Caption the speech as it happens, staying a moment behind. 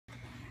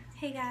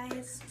Hey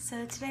guys,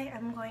 so today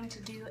I'm going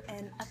to do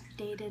an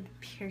updated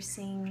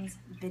piercings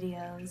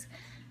videos.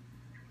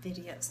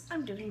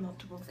 I'm doing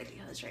multiple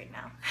videos right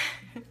now.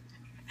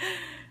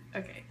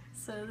 Okay,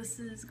 so this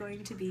is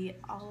going to be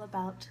all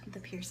about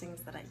the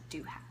piercings that I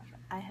do have.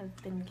 I have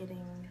been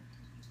getting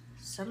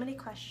so many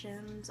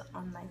questions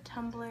on my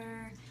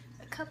Tumblr,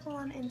 a couple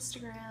on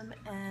Instagram,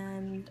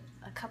 and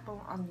a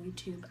couple on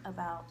YouTube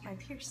about my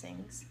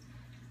piercings.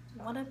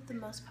 One of the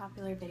most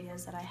popular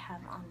videos that I have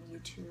on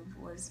YouTube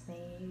was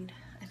made,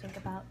 I think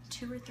about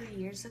 2 or 3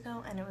 years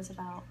ago, and it was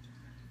about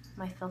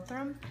my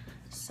philtrum.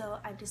 So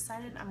I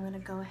decided I'm going to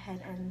go ahead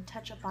and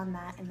touch up on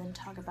that and then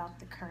talk about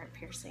the current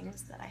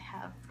piercings that I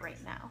have right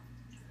now.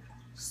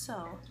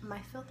 So my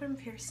philtrum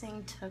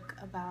piercing took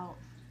about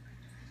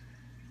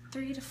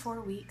 3 to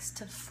 4 weeks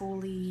to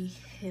fully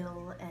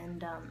heal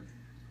and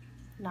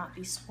not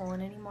be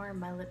swollen anymore.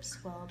 My lips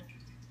swelled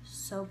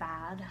so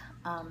bad.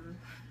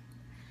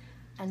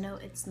 I know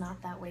it's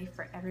not that way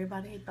for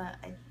everybody, but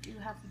I do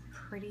have a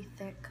pretty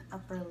thick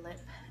upper lip,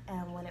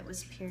 and when it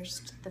was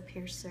pierced, the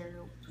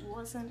piercer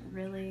wasn't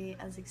really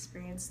as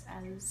experienced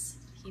as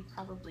he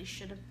probably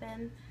should have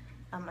been.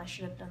 I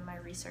should have done my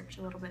research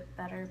a little bit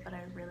better, but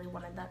I really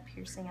wanted that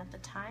piercing at the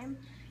time.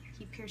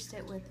 He pierced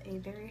it with a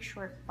very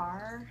short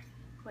bar,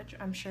 which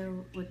I'm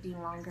sure would be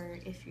longer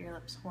if your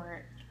lips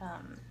weren't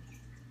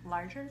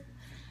larger.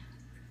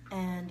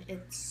 And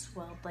it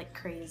swelled like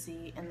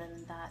crazy, and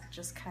then that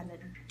just kind of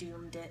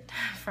doomed it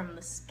from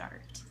the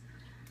start.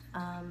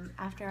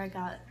 After I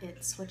got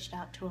it switched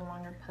out to a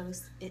longer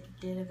post, it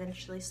did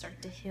eventually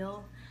start to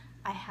heal.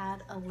 I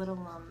had a little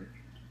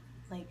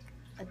like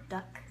a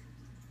duck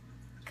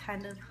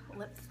kind of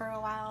lip for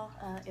a while.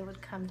 It would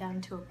come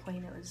down to a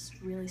point it was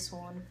really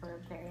swollen for a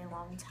very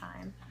long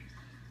time.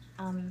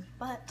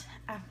 But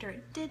after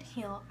it did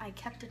heal, I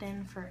kept it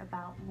in for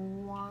about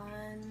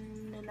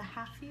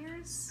 1.5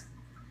 years.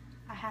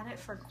 I had it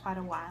for quite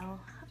a while.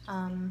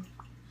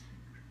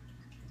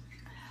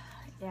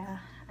 Yeah,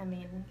 I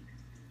mean,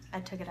 I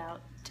took it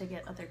out to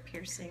get other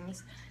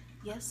piercings.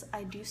 Yes,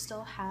 I do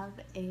still have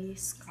a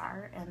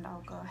scar, and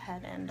I'll go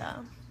ahead and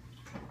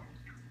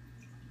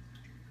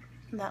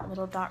that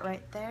little dot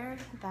right there,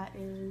 that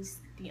is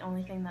the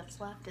only thing that's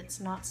left. It's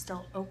not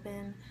still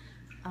open.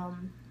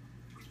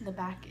 The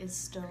back is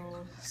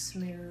still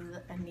smooth.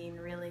 I mean,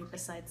 really,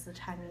 besides the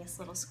tiniest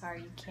little scar,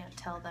 you can't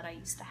tell that I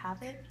used to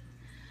have it.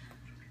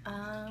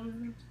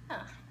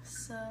 Yeah,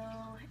 so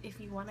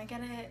if you want to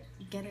get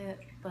it,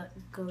 but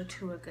go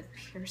to a good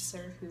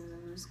piercer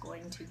who's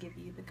going to give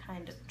you the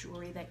kind of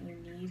jewelry that you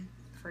need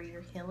for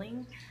your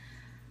healing.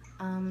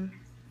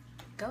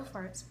 Go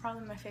for it. It's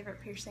probably my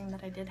favorite piercing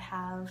that I did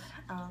have.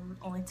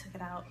 Only took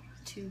it out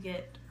to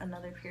get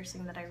another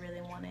piercing that I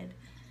really wanted.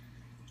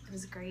 It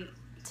was great,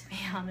 to be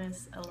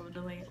honest. I love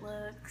the way it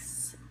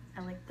looks.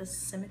 I like the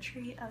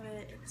symmetry of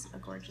it. It's a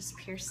gorgeous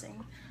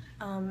piercing.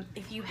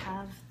 If you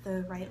have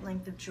the right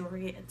length of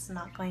jewelry, it's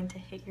not going to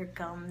hit your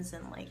gums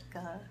and like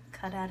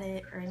cut at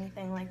it or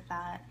anything like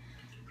that.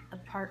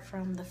 Apart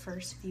from the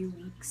first few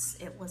weeks,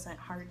 it wasn't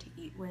hard to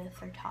eat with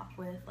or talk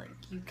with. Like,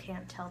 you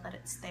can't tell that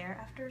it's there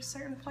after a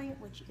certain point,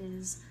 which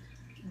is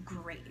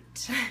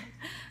great.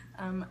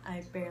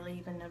 I barely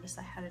even noticed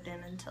I had it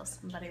in until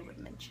somebody would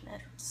mention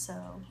it.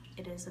 So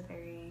it is a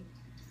very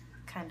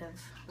kind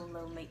of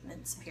low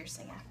maintenance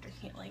piercing after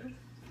healing.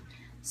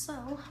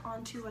 So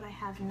on to what I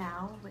have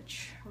now,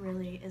 which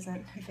really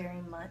isn't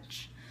very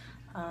much.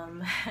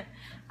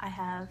 I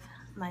have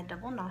my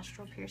double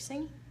nostril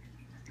piercing,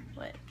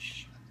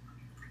 which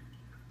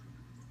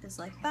is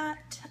like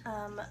that.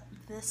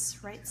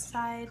 This right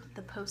side,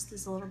 the post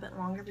is a little bit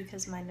longer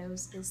because my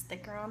nose is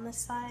thicker on this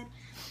side,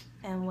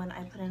 and when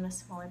I put in a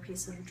smaller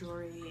piece of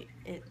jewelry,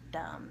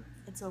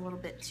 it's a little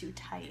bit too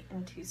tight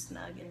and too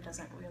snug and it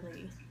doesn't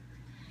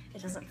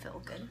feel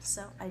good.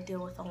 So I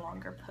deal with a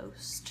longer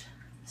post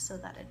so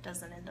that it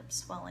doesn't end up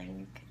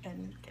swelling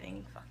and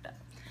getting fucked up.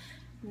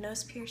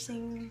 Nose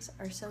piercings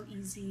are so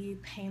easy,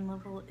 pain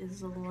level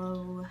is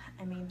low.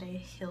 I mean, they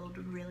healed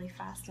really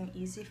fast and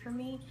easy for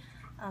me.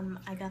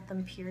 I got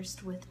them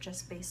pierced with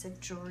just basic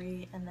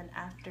jewelry, and then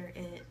after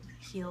it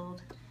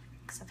healed,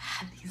 because I've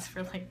had these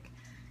for like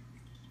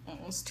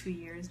almost 2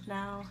 years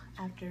now,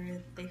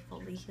 after they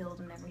fully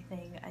healed and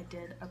everything, I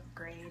did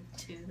upgrade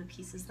to the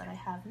pieces that I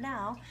have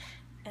now.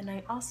 And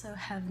I also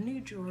have new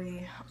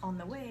jewelry on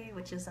the way,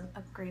 which is an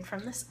upgrade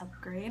from this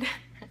upgrade.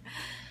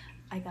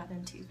 I got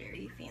into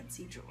very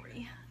fancy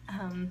jewelry.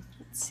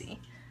 Let's see.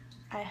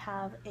 I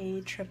have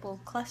a triple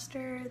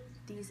cluster.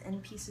 These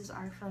end pieces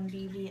are from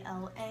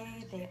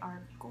BVLA. They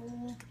are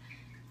gold,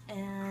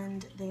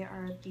 and they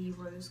are the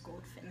rose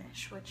gold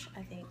finish, which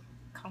I think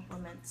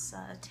complements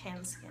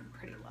tan skin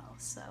pretty well.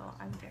 So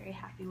I'm very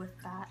happy with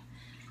that.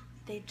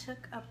 They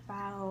took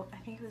about, I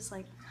think it was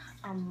like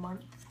a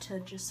month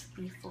to just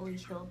be fully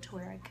healed to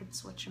where I could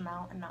switch them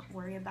out and not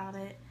worry about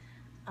it.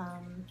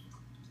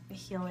 The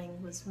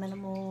healing was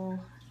minimal.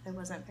 There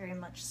wasn't very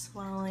much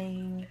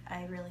swelling.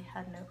 I really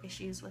had no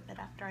issues with it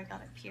after I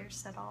got it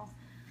pierced at all.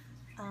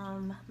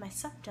 My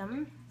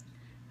septum,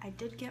 I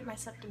did get my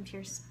septum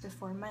pierced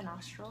before my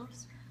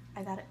nostrils.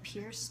 I got it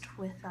pierced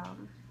with,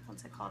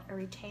 what's it called, a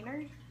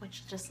retainer,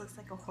 which just looks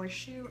like a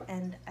horseshoe,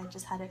 and I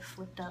just had it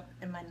flipped up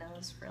in my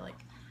nose for like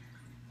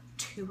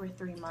 2 or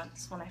 3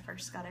 months when I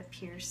first got it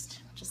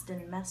pierced. Just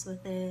didn't mess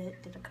with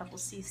it, did a couple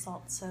sea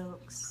salt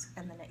soaks,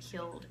 and then it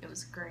healed. It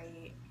was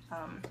great.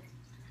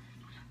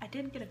 I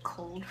did get a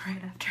cold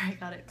right after I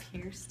got it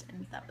pierced,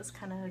 and that was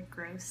kind of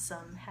gross.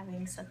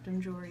 Having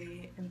septum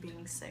jewelry and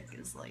being sick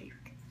is like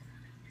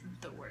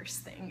the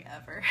worst thing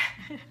ever.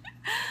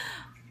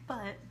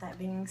 But that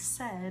being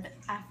said,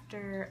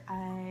 after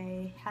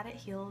I had it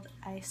healed,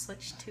 I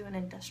switched to an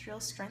industrial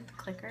strength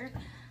clicker.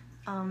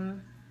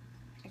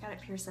 I got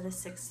it pierced at a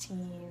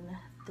 16.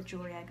 The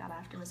jewelry I got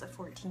after was a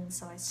 14,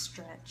 so I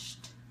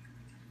stretched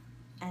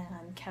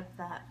and kept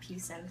that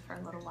piece in for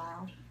a little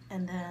while,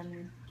 and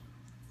then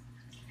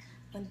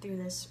went through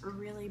this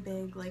really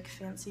big, like,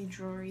 fancy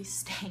jewelry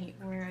state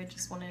where I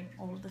just wanted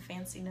all of the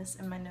fanciness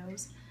in my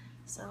nose.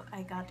 So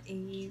I got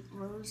a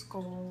rose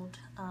gold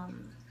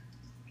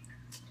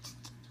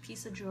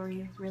piece of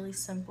jewelry, really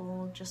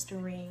simple, just a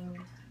ring,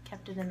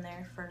 kept it in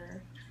there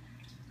for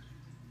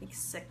like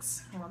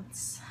 6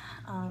 months.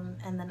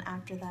 And then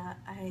after that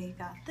I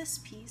got this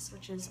piece,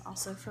 which is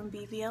also from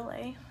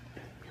BVLA.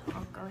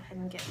 I'll go ahead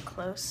and get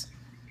close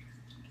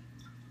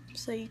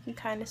so you can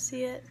kind of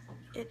see it.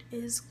 It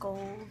is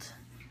gold.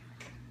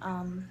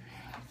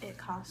 It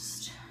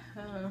cost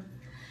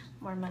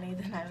more money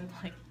than I would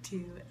like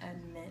to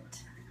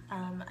admit.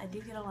 I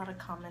do get a lot of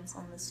comments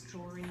on this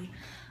jewelry.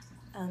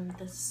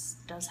 This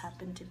does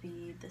happen to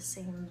be the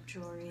same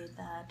jewelry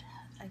that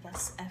I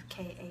guess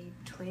FKA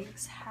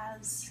Twigs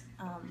has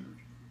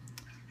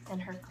in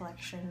her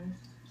collection,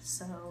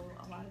 so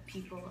a lot of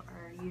people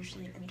are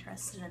usually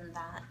interested in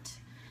that.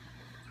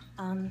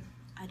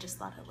 I just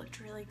thought it looked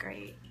really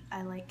great.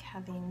 I like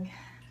having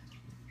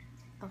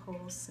the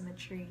whole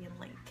symmetry and,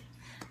 like,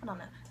 I don't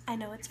know. I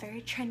know it's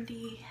very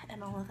trendy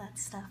and all of that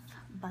stuff,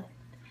 but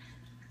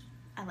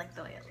I like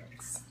the way it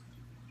looks.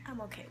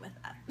 I'm okay with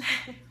that.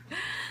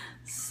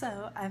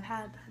 So I've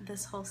had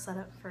this whole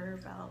setup for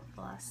about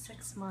the last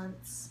 6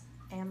 months.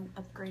 I am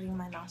upgrading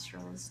my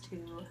nostrils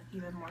to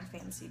even more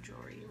fancy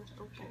jewelry with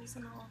opals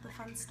and all of the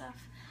fun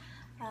stuff.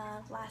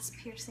 Last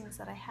piercings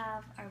that I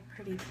have are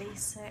pretty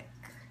basic.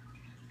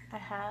 I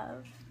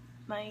have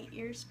my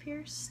ears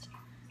pierced,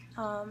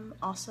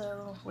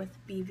 also with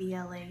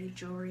BVLA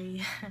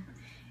jewelry.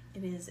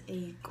 It is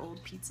a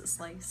gold pizza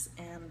slice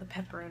and the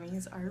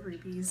pepperonis are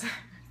rubies.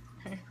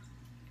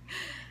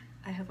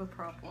 I have a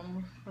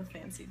problem with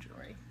fancy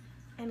jewelry.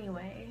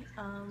 Anyway,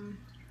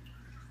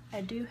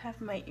 I do have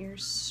my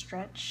ears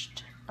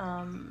stretched.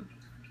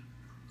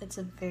 It's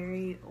a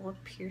very old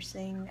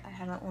piercing. I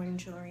haven't worn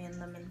jewelry in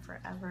them in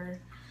forever.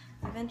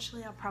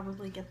 Eventually I'll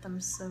probably get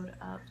them sewed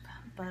up,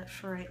 but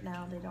for right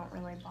now they don't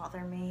really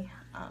bother me.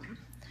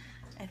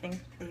 I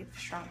think they've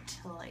shrunk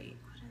to, like,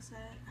 what is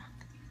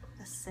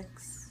it, a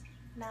 6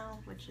 now,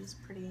 which is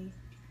pretty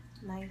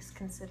nice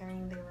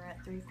considering they were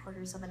at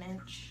 3/4 of an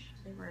inch.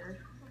 They were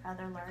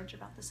rather large,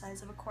 about the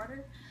size of a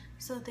quarter,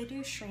 so they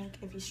do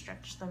shrink if you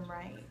stretch them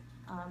right.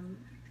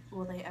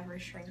 Will they ever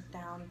shrink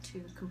down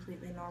to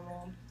completely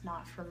normal?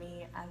 Not for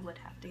me. I would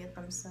have to get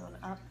them sewn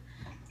up,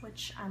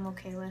 which I'm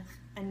okay with.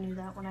 I knew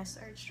that when I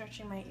started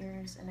stretching my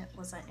ears, and it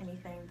wasn't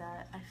anything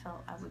that I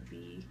felt I would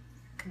be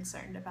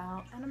concerned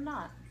about, and I'm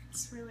not.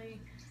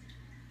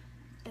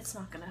 It's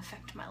not gonna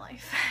affect my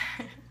life.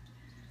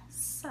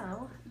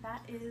 So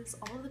that is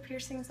all of the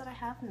piercings that I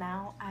have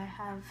now. I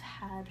have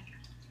had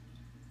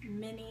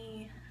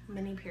many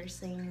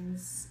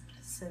piercings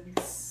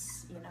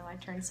since, you know, I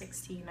turned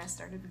 16. I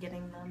started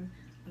getting them.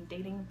 I'm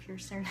dating a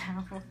piercer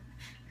now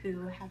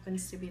who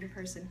happens to be the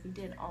person who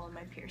did all of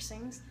my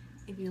piercings.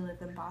 If you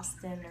live in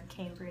Boston or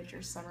Cambridge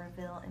or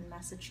Somerville in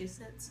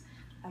Massachusetts,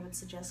 I would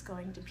suggest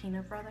going to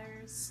Peanut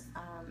Brothers.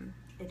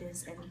 It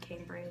is in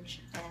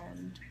Cambridge,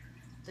 and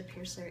the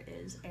piercer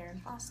is Aaron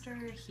Foster.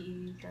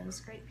 He does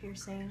great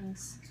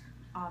piercings,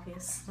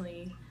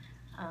 obviously.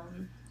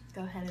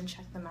 Go ahead and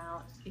check them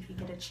out if you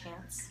get a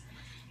chance.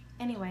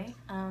 Anyway,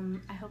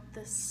 I hope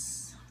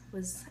this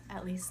was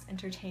at least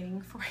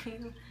entertaining for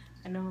you.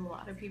 I know a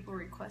lot of people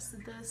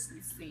requested this.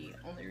 It's the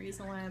only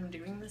reason why I'm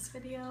doing this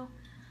video.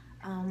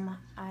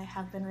 I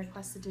have been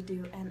requested to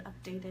do an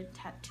updated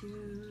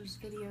tattoos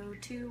video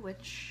too,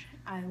 which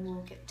I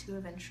will get to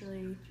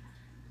eventually,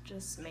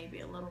 just maybe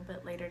a little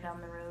bit later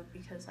down the road,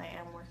 because I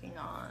am working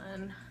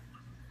on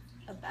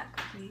a back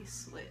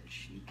piece,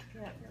 which you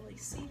can't really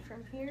see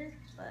from here,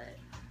 but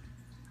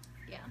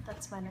yeah,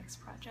 that's my next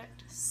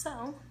project.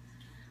 So,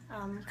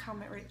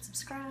 comment, rate,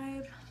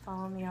 subscribe,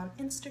 follow me on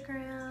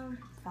Instagram,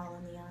 follow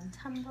me on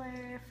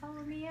Tumblr,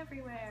 follow me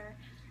everywhere,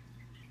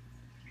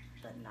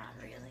 but not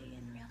really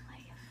in real life.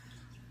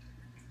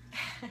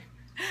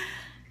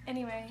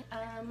 Anyway,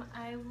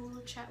 I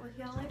will chat with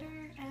y'all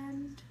later,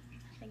 and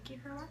thank you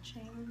for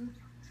watching.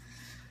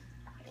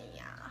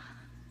 Yeah,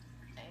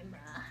 I'm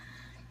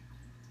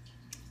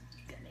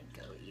gonna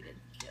go eat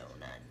a